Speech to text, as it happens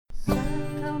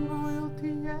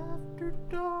After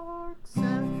Dark.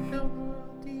 Sacktown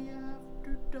Royalty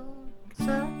After Dark.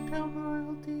 Sacktown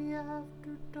Royalty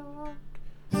After Dark.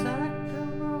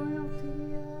 Sacktown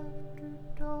Royalty After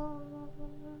Dark.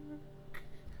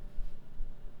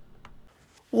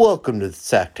 Welcome to the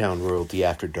Sacktown Royalty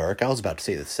After Dark. I was about to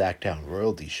say the Sacktown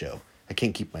Royalty Show. I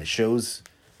can't keep my shows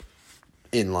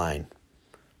in line.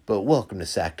 But welcome to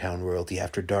Sacktown Royalty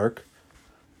After Dark.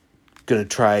 Gonna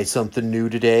try something new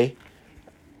today.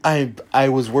 I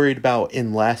was worried about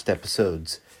in last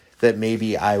episodes that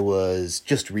maybe I was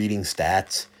just reading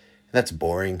stats. That's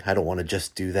boring. I don't want to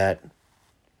just do that.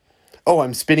 Oh,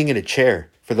 I'm spinning in a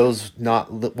chair. For those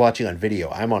not watching on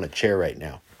video, I'm on a chair right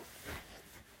now.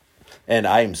 And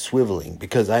I am swiveling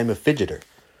because I'm a fidgeter.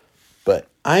 But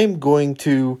I'm going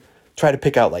to try to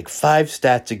pick out like 5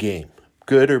 stats a game,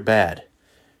 good or bad.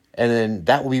 And then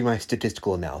that will be my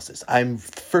statistical analysis. I'm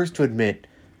first to admit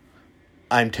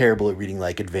I'm terrible at reading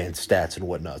like advanced stats and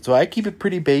whatnot. So I keep it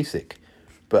pretty basic.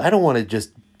 But I don't want to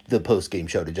just the post-game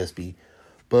show to just be,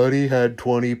 Buddy had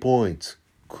 20 points.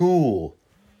 Cool.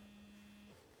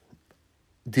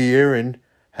 De'Aaron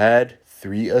had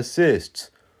 3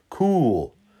 assists.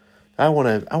 Cool. I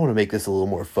want to make this a little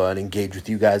more fun, engage with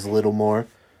you guys a little more.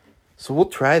 So we'll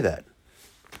try that.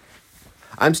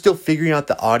 I'm still figuring out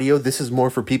the audio. This is more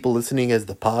for people listening as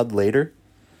the pod later.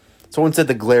 Someone said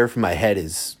the glare from my head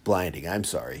is blinding. I'm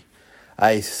sorry.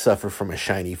 I suffer from a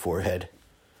shiny forehead.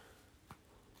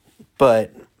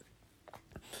 But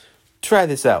try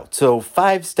this out. So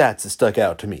 5 stats that stuck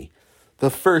out to me. The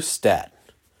first stat,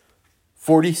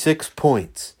 46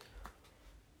 points.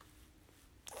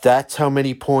 That's how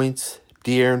many points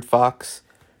De'Aaron Fox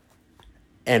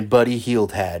and Buddy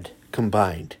Hield had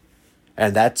combined.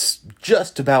 And that's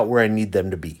just about where I need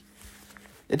them to be.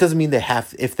 It doesn't mean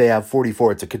if they have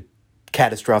 44, it's a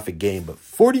catastrophic game, but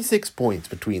 46 points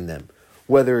between them,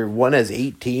 whether one has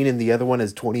 18 and the other one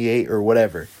has 28 or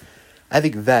whatever. I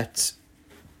think that's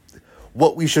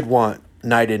what we should want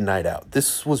night in, night out.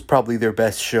 This was probably their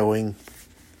best showing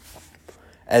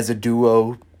as a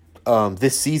duo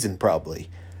this season, probably.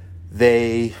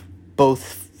 They both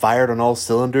fired on all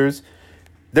cylinders.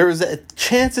 There was a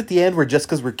chance at the end where just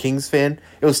because we're Kings fan,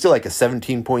 it was still like a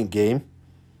 17-point game.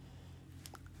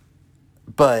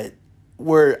 But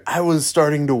where I was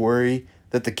starting to worry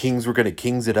that the Kings were going to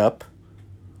Kings it up.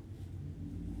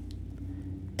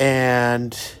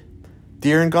 And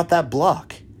De'Aaron got that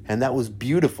block. And that was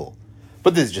beautiful.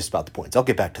 But this is just about the points. I'll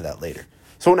get back to that later.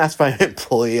 Someone asked if I'm an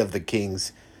employee of the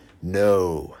Kings.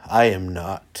 No, I am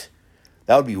not.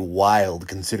 That would be wild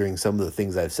considering some of the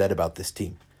things I've said about this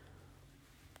team.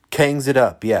 Kings it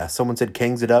up. Yeah, someone said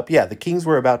Kings it up. Yeah, the Kings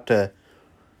were about to...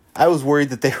 I was worried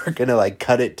that they were going to like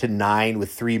cut it to 9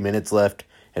 with 3 minutes left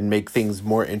and make things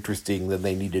more interesting than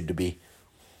they needed to be.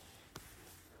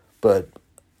 But,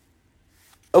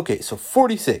 okay, so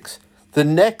 46. The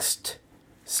next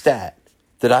stat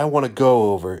that I want to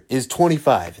go over is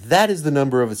 25. That is the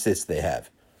number of assists they have.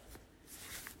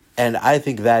 And I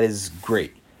think that is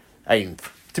great. I mean,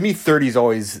 to me, 30 is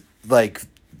always like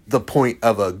the point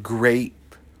of a great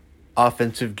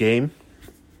offensive game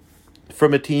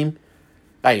from a team.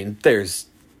 I mean, this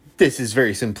is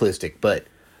very simplistic, but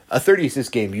a 30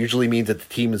 assist game usually means that the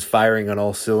team is firing on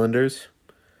all cylinders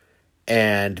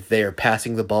and they are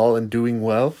passing the ball and doing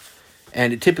well.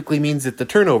 And it typically means that the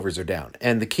turnovers are down.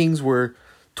 And the Kings were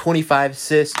 25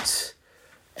 assists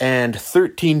and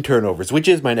 13 turnovers, which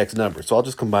is my next number. So I'll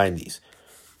just combine these.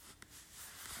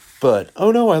 But,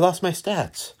 oh no, I lost my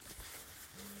stats.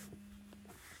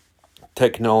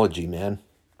 Technology, man.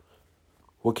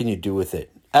 What can you do with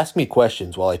it? Ask me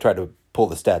questions while I try to pull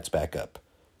the stats back up.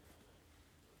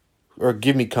 Or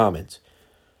give me comments.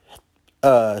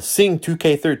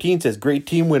 Sing2K13 says, great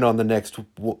team win on the next...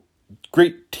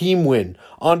 Great team win.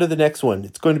 On to the next one.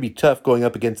 It's going to be tough going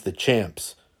up against the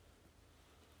champs.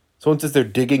 Someone says they're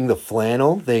digging the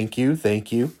flannel. Thank you,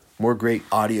 thank you. More great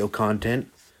audio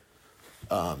content.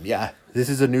 Yeah, this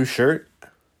is a new shirt.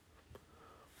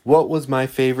 What was my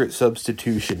favorite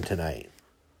substitution tonight?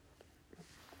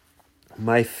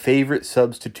 My favorite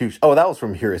substitution. Oh, that was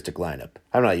from Heuristic Lineup.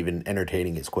 I'm not even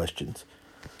entertaining his questions.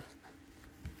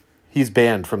 He's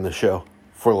banned from the show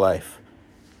for life.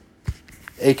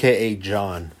 AKA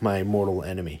John, my mortal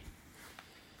enemy.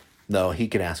 No, he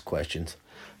can ask questions.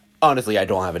 Honestly, I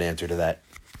don't have an answer to that.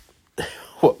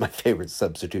 What my favorite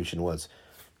substitution was.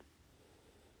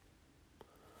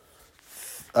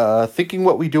 Thinking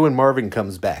what we do when Marvin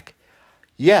comes back.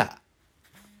 Yeah,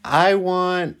 I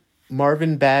want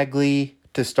Marvin Bagley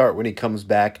to start when he comes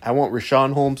back. I want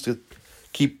Richaun Holmes to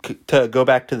go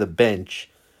back to the bench,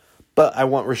 but I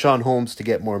want Richaun Holmes to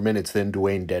get more minutes than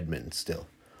Dwayne Dedmon still.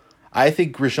 I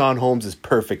think Richaun Holmes is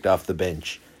perfect off the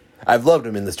bench. I've loved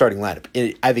him in the starting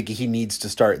lineup. I think he needs to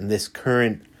start in this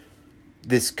current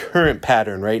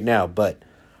pattern right now. But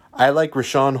I like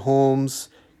Richaun Holmes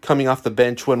coming off the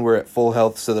bench when we're at full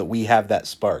health so that we have that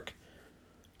spark.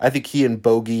 I think he and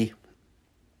Bogey,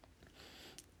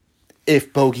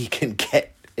 if Bogey can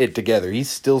get it together, he's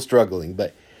still struggling,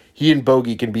 but he and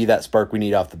Bogey can be that spark we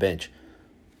need off the bench.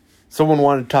 Someone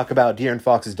wanted to talk about De'Aaron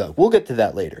Fox's dunk. We'll get to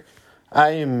that later.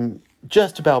 I am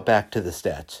just about back to the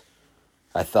stats,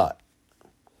 I thought.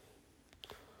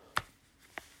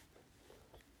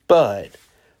 But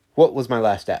what was my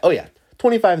last stat? Oh, yeah,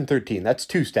 25 and 13. That's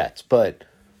 2 stats, but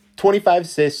 25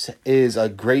 assists is a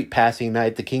great passing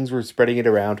night. The Kings were spreading it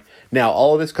around. Now,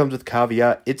 all of this comes with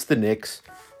caveat. It's the Knicks.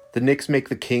 The Knicks make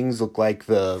the Kings look like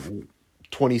the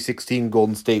 2016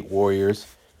 Golden State Warriors.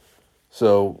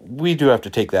 So we do have to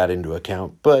take that into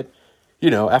account. But,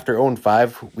 after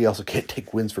 0-5, we also can't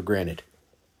take wins for granted.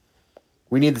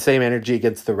 We need the same energy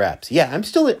against the Raps. Yeah, I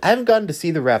haven't gotten to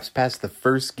see the Raps past the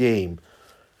first game.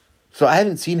 So I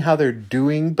haven't seen how they're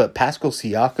doing, but Pascal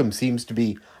Siakam seems to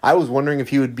be... I was wondering if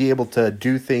he would be able to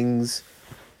do things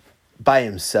by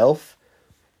himself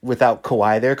without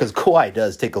Kawhi there, because Kawhi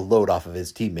does take a load off of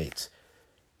his teammates.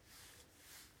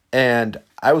 And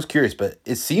I was curious, but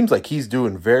it seems like he's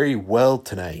doing very well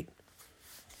tonight,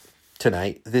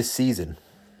 this season.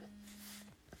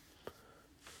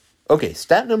 Okay,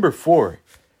 stat number 4.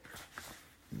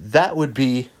 That would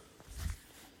be...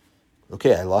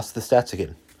 Okay, I lost the stats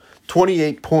again.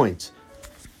 28 points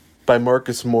by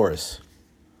Marcus Morris.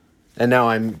 And now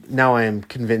I am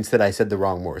convinced that I said the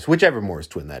wrong Morris, whichever Morris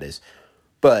twin that is.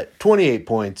 But 28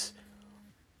 points.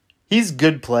 He's a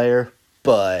good player,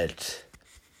 but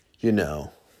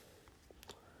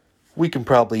we can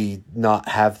probably not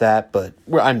have that, but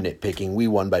I'm nitpicking. We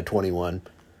won by 21.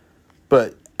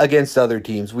 But against other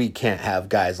teams, we can't have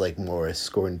guys like Morris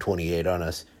scoring 28 on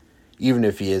us, even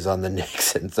if he is on the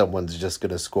Knicks and someone's just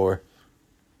going to score.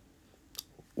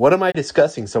 What am I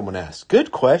discussing? Someone asked.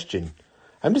 Good question.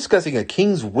 I'm discussing a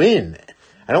Kings win.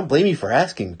 I don't blame you for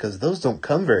asking because those don't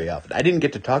come very often. I didn't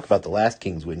get to talk about the last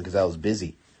Kings win because I was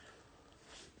busy.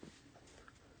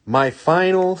 My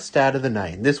final stat of the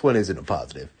night, and this one isn't a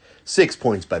positive. 6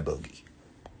 points by Bogey.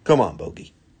 Come on,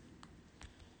 Bogey.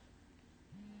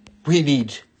 We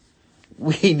need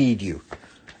you.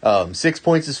 6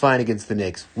 points is fine against the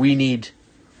Knicks. We need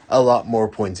a lot more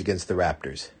points against the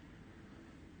Raptors.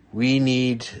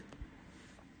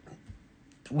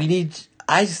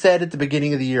 I said at the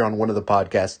beginning of the year on one of the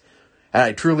podcasts, and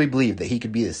I truly believe that he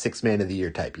could be the 6th man of the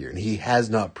year type year, and he has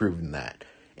not proven that.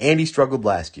 And he struggled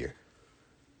last year.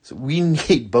 So we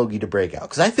need Bogey to break out,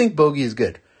 because I think Bogey is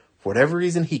good. For whatever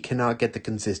reason, he cannot get the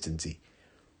consistency.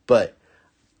 But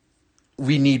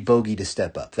we need Bogey to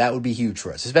step up. That would be huge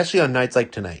for us, especially on nights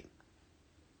like tonight.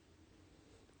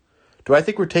 Do I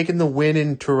think we're taking the win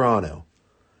in Toronto?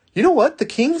 You know what? The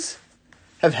Kings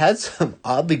have had some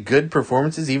oddly good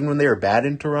performances even when they were bad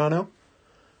in Toronto.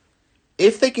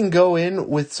 If they can go in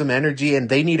with some energy and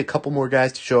they need a couple more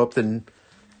guys to show up than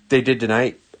they did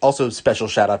tonight. Also, special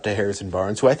shout out to Harrison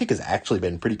Barnes, who I think has actually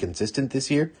been pretty consistent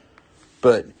this year.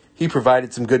 But he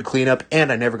provided some good cleanup,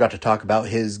 and I never got to talk about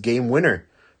his game winner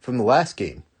from the last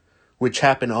game, which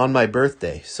happened on my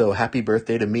birthday. So happy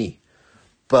birthday to me.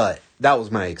 But that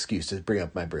was my excuse to bring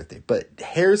up my birthday. But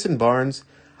Harrison Barnes,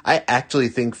 I actually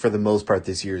think for the most part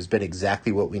this year has been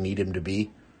exactly what we need him to be.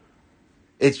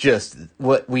 It's just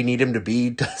what we need him to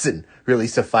be doesn't really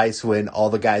suffice when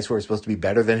all the guys who are supposed to be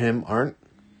better than him aren't.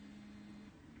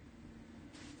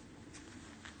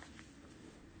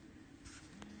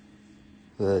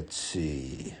 Let's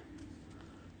see.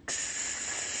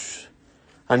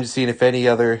 I'm just seeing if any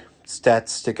other stats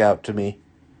stick out to me.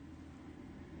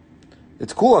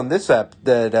 It's cool on this app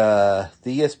that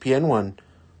the ESPN one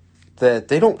that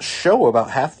they don't show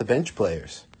about half the bench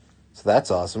players. So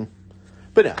that's awesome.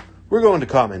 But now, we're going to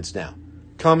comments now.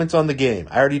 Comments on the game.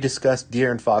 I already discussed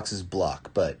De'Aaron Fox's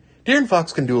block, but De'Aaron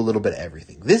Fox can do a little bit of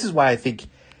everything. This is why I think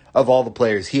of all the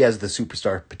players, he has the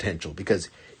superstar potential because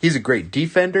he's a great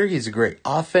defender. He's a great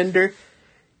offender.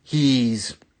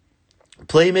 He's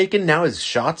playmaking. Now his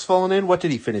shot's falling in. What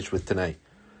did he finish with tonight?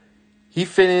 He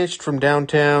finished from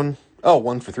downtown.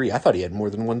 1 for 3. I thought he had more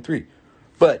than 1 3.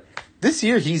 But this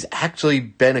year he's actually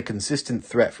been a consistent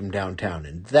threat from downtown.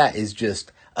 And that is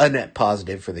just a net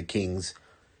positive for the Kings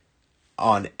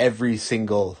on every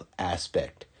single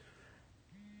aspect.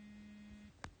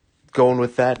 Going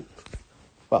with that.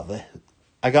 Well,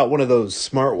 I got one of those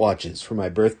smartwatches for my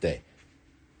birthday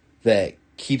that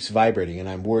keeps vibrating, and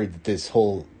I'm worried that this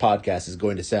whole podcast is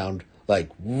going to sound like...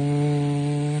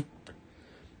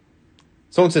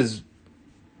 Someone says,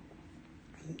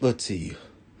 let's see.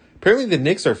 Apparently the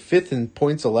Knicks are 5th in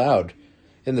points allowed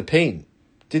in the paint.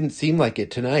 Didn't seem like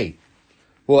it tonight.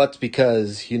 Well, that's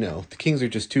because, the Kings are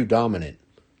just too dominant.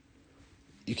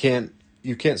 You can't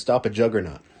stop a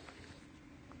juggernaut.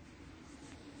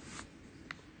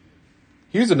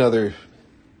 Here's another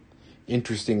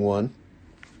interesting one.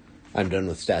 I'm done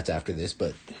with stats after this,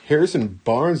 but Harrison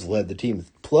Barnes led the team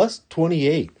with plus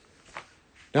 28.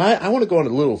 Now, I want to go on a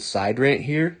little side rant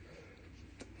here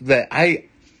that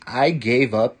I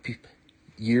gave up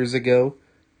years ago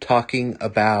talking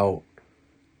about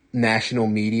national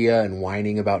media and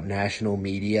whining about national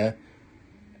media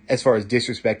as far as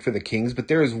disrespect for the Kings, but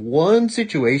there is one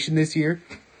situation this year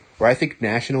where I think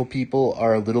national people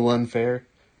are a little unfair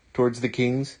towards the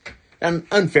Kings. And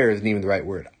unfair isn't even the right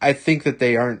word. I think that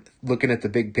they aren't looking at the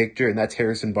big picture, and that's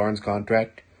Harrison Barnes'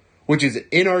 contract, which is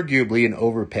inarguably an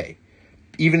overpay.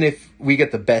 Even if we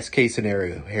get the best case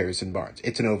scenario, Harrison Barnes,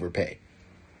 it's an overpay.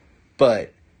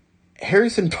 But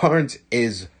Harrison Barnes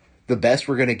is the best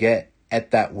we're going to get at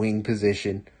that wing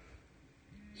position.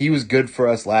 He was good for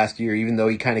us last year, even though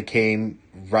he kind of came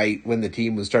right when the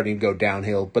team was starting to go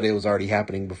downhill, but it was already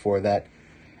happening before that.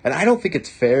 And I don't think it's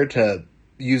fair to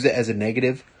use it as a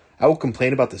negative. I will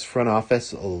complain about this front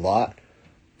office a lot,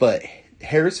 but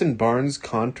Harrison Barnes'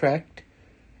 contract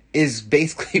is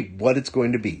basically what it's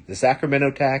going to be. The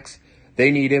Sacramento tax,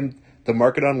 they need him. The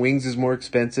market on wings is more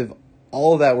expensive.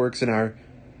 All of that works to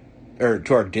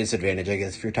our disadvantage, I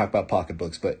guess, if you're talking about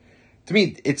pocketbooks. But to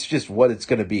me, it's just what it's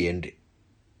going to be. And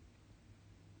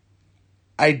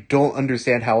I don't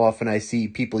understand how often I see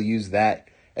people use that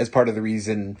as part of the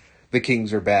reason the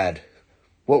Kings are bad.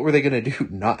 What were they going to do?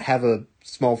 Not have a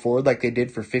small forward like they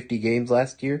did for 50 games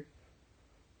last year?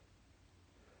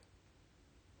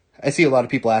 I see a lot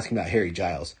of people asking about Harry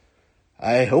Giles.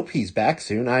 I hope he's back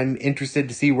soon. I'm interested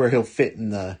to see where he'll fit in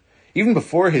the... Even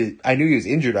before I knew he was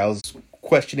injured, I was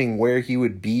questioning where he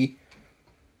would be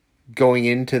going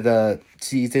into the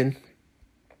season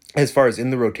as far as in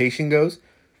the rotation goes.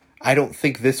 I don't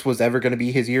think this was ever going to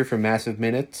be his year for massive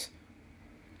minutes.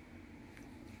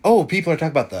 Oh, people are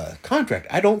talking about the contract.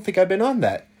 I don't think I've been on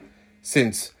that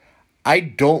since I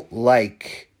don't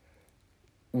like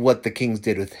what the Kings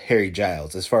did with Harry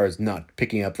Giles as far as not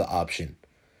picking up the option.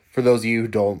 For those of you who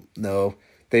don't know,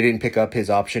 they didn't pick up his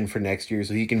option for next year,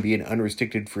 so he can be an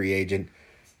unrestricted free agent.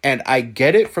 And I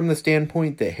get it from the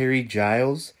standpoint that Harry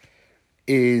Giles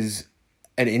is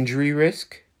an injury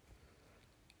risk.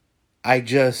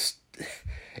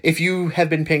 If you have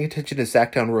been paying attention to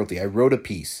Sacktown Royalty, I wrote a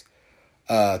piece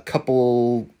a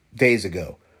couple days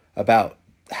ago about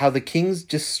how the Kings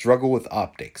just struggle with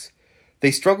optics.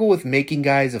 They struggle with making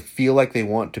guys feel like they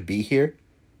want to be here.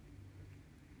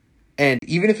 And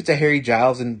even if it's a Harry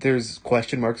Giles and there's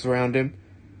question marks around him,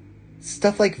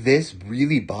 stuff like this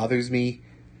really bothers me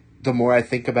the more I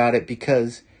think about it,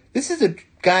 because this is a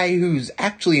guy who's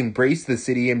actually embraced the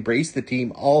city, embraced the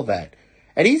team, all that.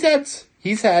 And he's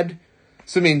had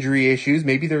some injury issues.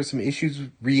 Maybe there were some issues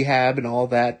with rehab and all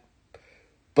that.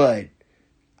 But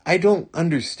I don't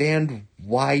understand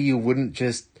why you wouldn't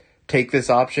just take this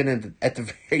option and at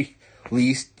the very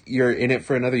least you're in it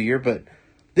for another year. But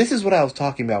this is what I was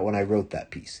talking about when I wrote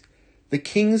that piece. The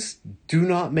Kings do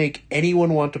not make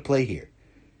anyone want to play here.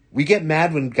 We get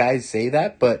mad when guys say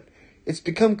that, but it's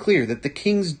become clear that the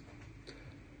Kings,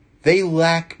 they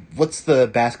lack, what's the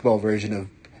basketball version of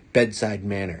bedside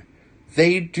manner?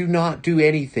 They do not do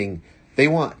anything. They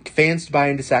want fans to buy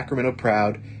into Sacramento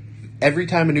proud. Every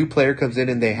time a new player comes in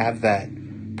and they have that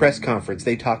press conference,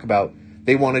 they talk about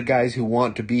they wanted guys who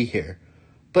want to be here.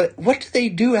 But what do they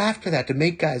do after that to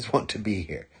make guys want to be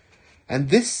here? And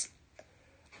this,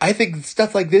 I think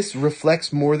stuff like this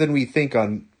reflects more than we think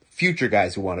on future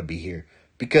guys who want to be here.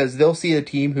 Because they'll see a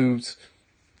team who's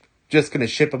just going to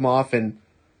ship him off and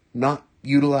not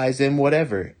utilize him,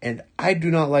 whatever. And I do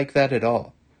not like that at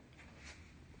all.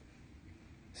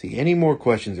 See, any more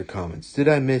questions or comments? Did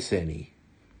I miss any?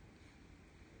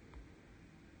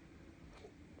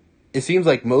 It seems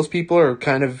like most people are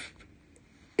kind of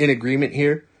in agreement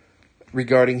here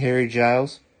regarding Harry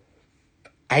Giles.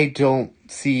 I don't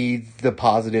see the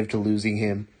positive to losing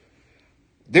him.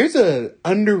 There's a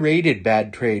underrated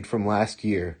bad trade from last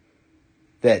year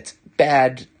that's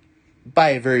bad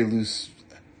by a very loose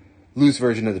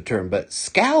version of the term, but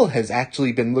Skal has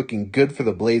actually been looking good for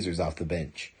the Blazers off the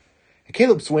bench. And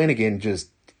Caleb Swanigan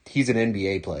he's an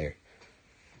NBA player.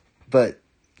 But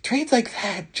trades like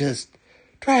that just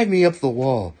drive me up the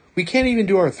wall. We can't even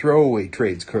do our throwaway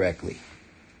trades correctly.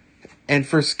 And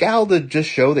for Skal to just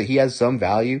show that he has some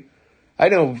value, I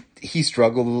know he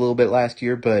struggled a little bit last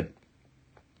year, but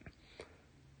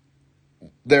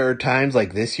there are times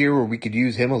like this year where we could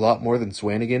use him a lot more than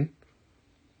Swanigan.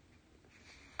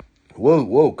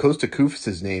 Whoa, Costa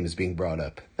Koufis' name is being brought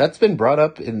up. That's been brought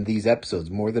up in these episodes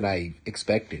more than I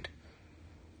expected.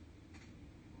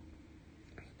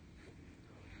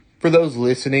 For those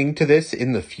listening to this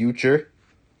in the future,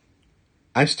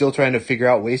 I'm still trying to figure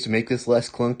out ways to make this less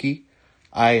clunky.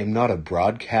 I am not a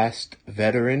broadcast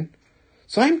veteran,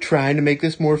 so I'm trying to make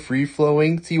this more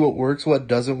free-flowing, see what works, what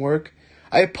doesn't work.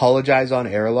 I apologize on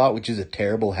air a lot, which is a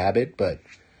terrible habit, but,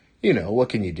 what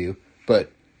can you do?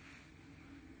 But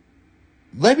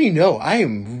let me know. I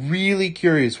am really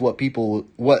curious what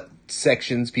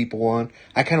sections people want.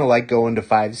 I kind of like going to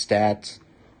 5 stats,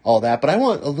 all that, but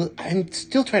I'm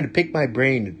still trying to pick my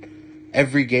brain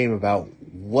every game about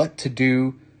what to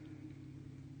do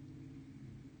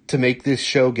to make this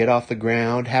show get off the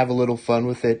ground, have a little fun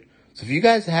with it. So if you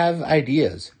guys have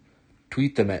ideas,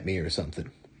 tweet them at me or something.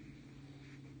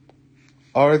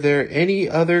 Are there any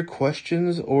other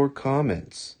questions or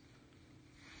comments?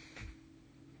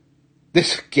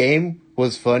 This game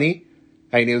was funny.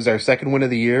 I mean, it was our second win of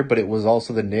the year, but it was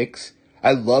also the Knicks.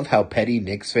 I love how petty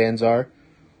Knicks fans are.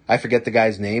 I forget the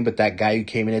guy's name, but that guy who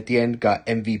came in at the end got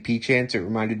MVP chance. It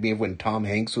reminded me of when Tom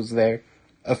Hanks was there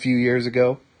a few years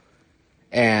ago.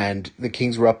 And the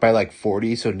Kings were up by like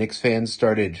 40, so Knicks fans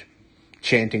started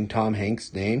chanting Tom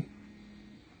Hanks' name.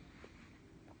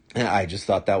 And I just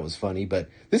thought that was funny, but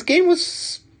this game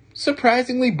was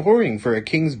surprisingly boring for a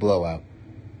Kings blowout,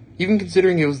 even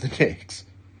considering it was the Knicks.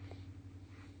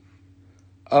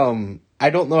 I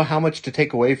don't know how much to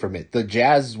take away from it. The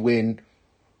Jazz win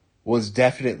was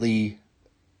definitely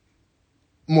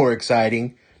more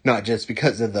exciting, not just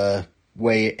because of the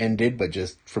way it ended, but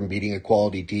just from beating a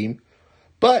quality team.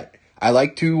 But I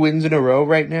like 2 wins in a row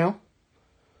right now.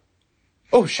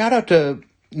 Oh, shout out to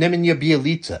Nemanja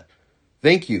Bjelica.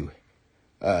 Thank you,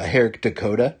 Herrick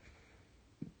Dakota.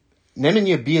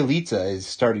 Nemanja Bjelica is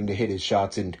starting to hit his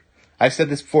shots, and I've said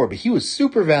this before, but he was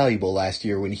super valuable last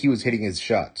year when he was hitting his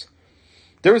shots.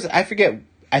 I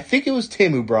think it was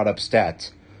Tim who brought up stats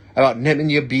about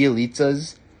Nemanja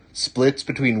Bjelica's splits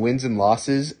between wins and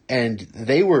losses, and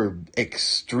they were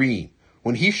extreme.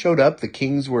 When he showed up, the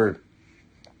Kings were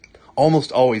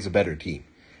almost always a better team.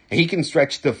 And he can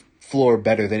stretch the floor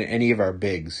better than any of our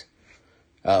bigs.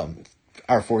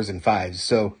 Our 4s and 5s.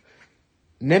 So,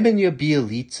 Nemanja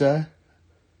Bjelica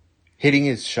hitting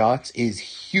his shots is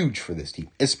huge for this team,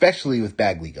 especially with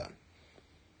Bagley gone.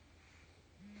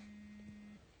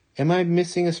 Am I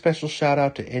missing a special shout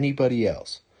out to anybody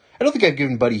else? I don't think I've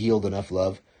given Buddy Hield enough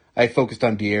love. I focused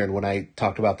on De'Aaron when I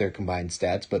talked about their combined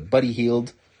stats, but Buddy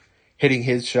Hield hitting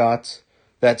his shots,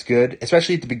 that's good,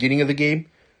 especially at the beginning of the game.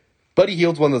 Buddy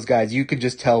Hield's one of those guys, you can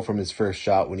just tell from his first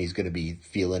shot when he's going to be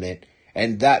feeling it.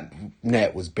 And that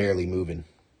net was barely moving.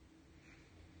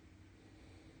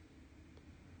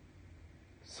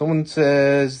 Someone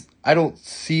says, I don't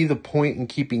see the point in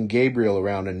keeping Gabriel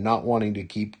around and not wanting to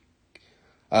keep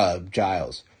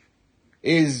Giles.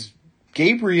 Is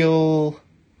Gabriel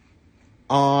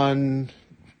on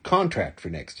contract for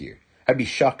next year? I'd be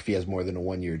shocked if he has more than a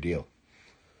 1-year deal.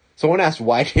 Someone asked,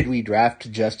 why did we draft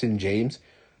Justin James?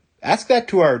 Ask that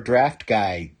to our draft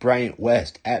guy, Bryant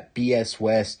West, at BS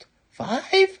West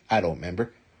 5? I don't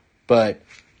remember. But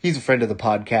he's a friend of the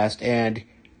podcast, and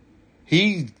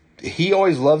he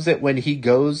always loves it when he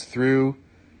goes through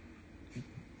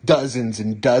dozens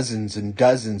and dozens and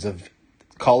dozens of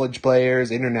college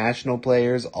players, international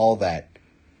players, all that.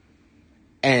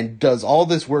 And does all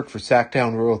this work for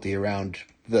Sacktown Royalty around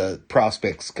the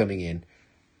prospects coming in.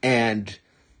 And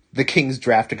the Kings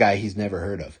draft a guy he's never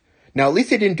heard of. Now, at least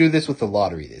they didn't do this with the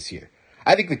lottery this year.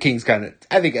 I think the Kings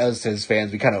I think us as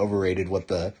fans, we kind of overrated what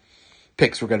the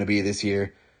picks were going to be this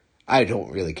year. I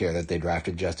don't really care that they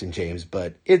drafted Justin James,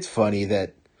 but it's funny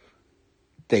that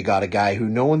they got a guy who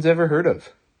no one's ever heard of.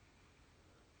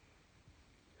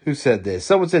 Who said this?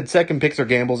 Someone said second picks are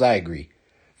gambles. I agree.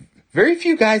 Very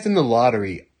few guys in the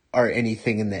lottery are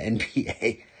anything in the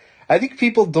NBA. I think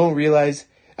people don't realize,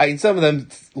 some of them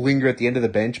linger at the end of the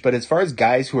bench, but as far as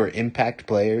guys who are impact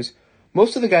players,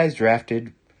 most of the guys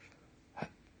drafted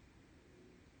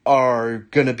are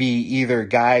going to be either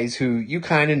guys who you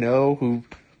kind of know, who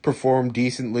perform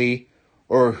decently,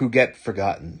 or who get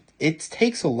forgotten. It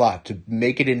takes a lot to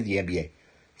make it into the NBA.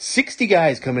 60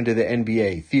 guys come into the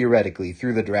NBA, theoretically,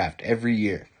 through the draft every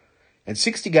year. And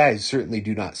 60 guys certainly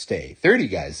do not stay. 30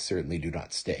 guys certainly do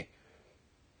not stay.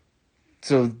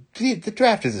 So the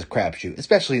draft is a crapshoot,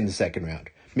 especially in the second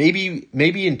round. Maybe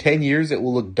in 10 years it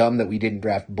will look dumb that we didn't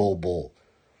draft Bull.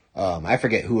 I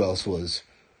forget who else was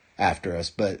after us,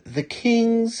 but the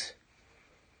Kings,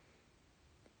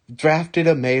 drafted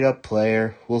a made-up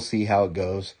player. We'll see how it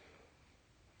goes.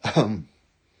 I'm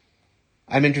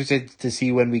interested to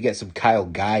see when we get some Kyle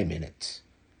Guy minutes.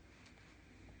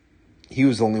 He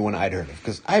was the only one I'd heard of,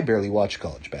 because I barely watch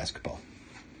college basketball.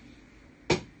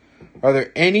 Are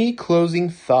there any closing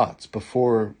thoughts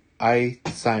before I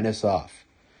sign us off?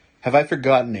 Have I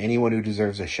forgotten anyone who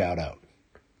deserves a shout-out?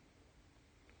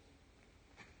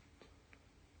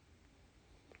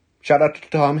 Shout-out to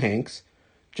Tom Hanks,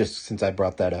 just since I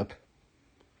brought that up.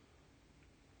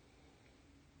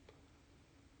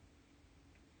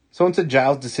 Someone said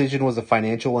Giles' decision was a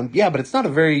financial one. Yeah, but it's not a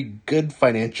very good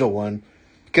financial one,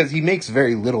 because he makes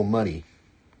very little money.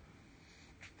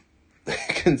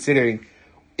 Considering,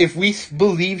 if we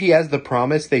believe he has the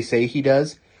promise they say he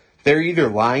does, they're either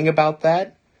lying about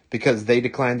that because they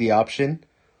declined the option,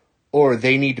 or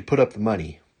they need to put up the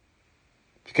money.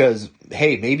 Because,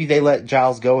 hey, maybe they let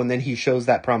Giles go and then he shows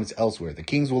that promise elsewhere. The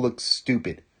Kings will look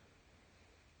stupid.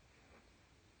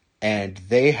 And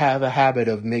they have a habit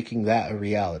of making that a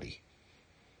reality.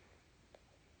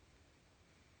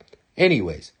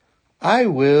 Anyways, I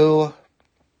will...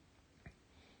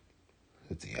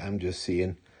 Let's see, I'm just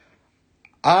seeing...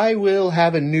 I will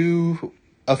have a new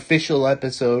official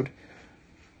episode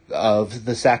of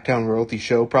the Sacktown Royalty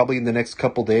Show probably in the next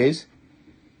couple days.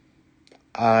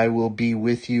 I will be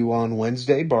with you on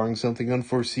Wednesday, barring something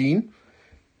unforeseen.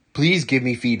 Please give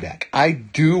me feedback. I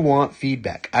do want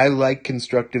feedback. I like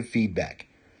constructive feedback.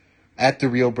 At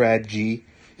TheRealBradG.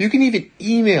 You can even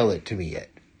email it to me at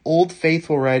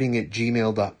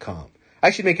oldfaithfulwriting@gmail.com. I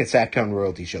should make a Sacktown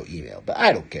Royalty Show email, but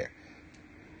I don't care.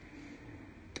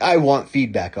 I want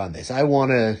feedback on this. I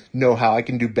want to know how I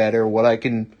can do better, what I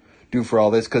can do for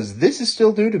all this, because this is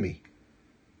still new to me.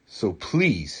 So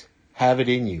please, have it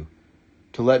in you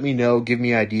to let me know, give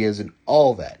me ideas, and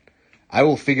all that. I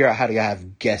will figure out how to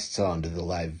have guests on to the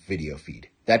live video feed.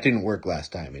 That didn't work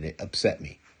last time, and it upset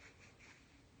me.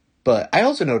 But I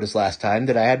also noticed last time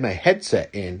that I had my headset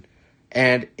in,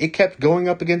 and it kept going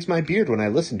up against my beard when I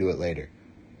listened to it later.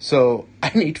 So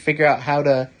I need to figure out how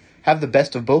to have the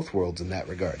best of both worlds in that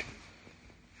regard.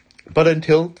 But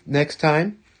until next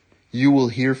time, you will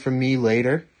hear from me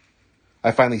later.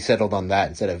 I finally settled on that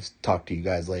instead of talk to you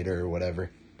guys later or whatever.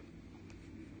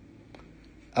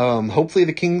 Hopefully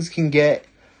the Kings can get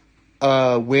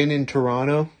a win in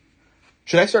Toronto.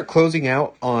 Should I start closing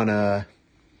out on a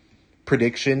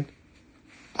prediction?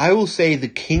 I will say the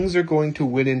Kings are going to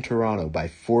win in Toronto by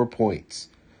 4 points.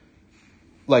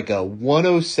 Like a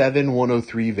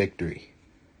 107-103 victory.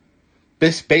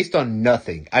 Based on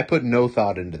nothing. I put no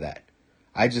thought into that.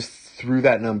 I just threw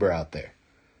that number out there.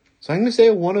 So I'm going to say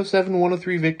a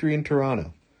 107-103 victory in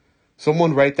Toronto.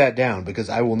 Someone write that down, because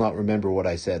I will not remember what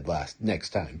I said next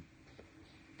time.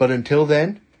 But until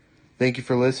then, thank you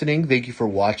for listening. Thank you for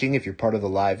watching if you're part of the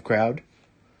live crowd.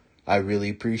 I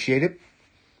really appreciate it.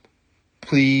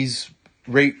 Please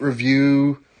rate,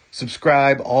 review,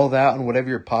 subscribe, all that on whatever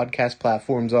your podcast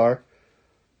platforms are.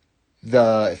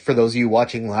 For those of you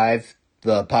watching live,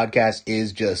 the podcast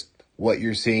is just what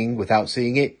you're seeing without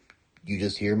seeing it. You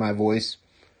just hear my voice.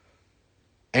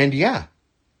 And yeah.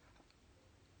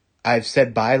 I've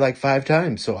said bye like 5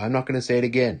 times, so I'm not going to say it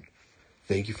again.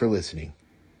 Thank you for listening.